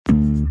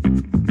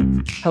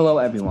Hello,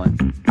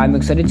 everyone. I'm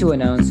excited to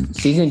announce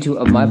season 2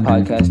 of my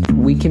podcast,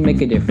 We Can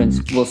Make a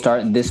Difference, will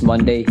start this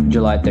Monday,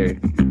 July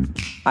 3rd.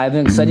 I have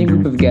an exciting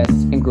group of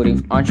guests,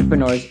 including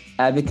entrepreneurs,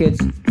 advocates,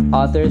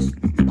 authors,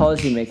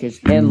 policymakers,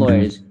 and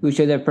lawyers who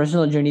share their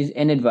personal journeys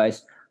and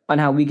advice on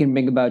how we can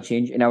bring about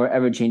change in our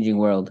ever changing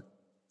world.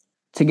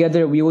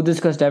 Together, we will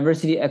discuss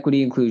diversity,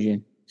 equity,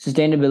 inclusion,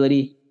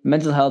 sustainability,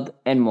 mental health,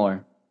 and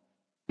more.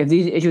 If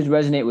these issues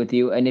resonate with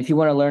you and if you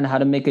want to learn how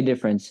to make a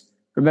difference,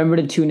 remember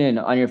to tune in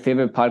on your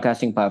favorite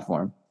podcasting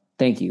platform.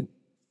 Thank you.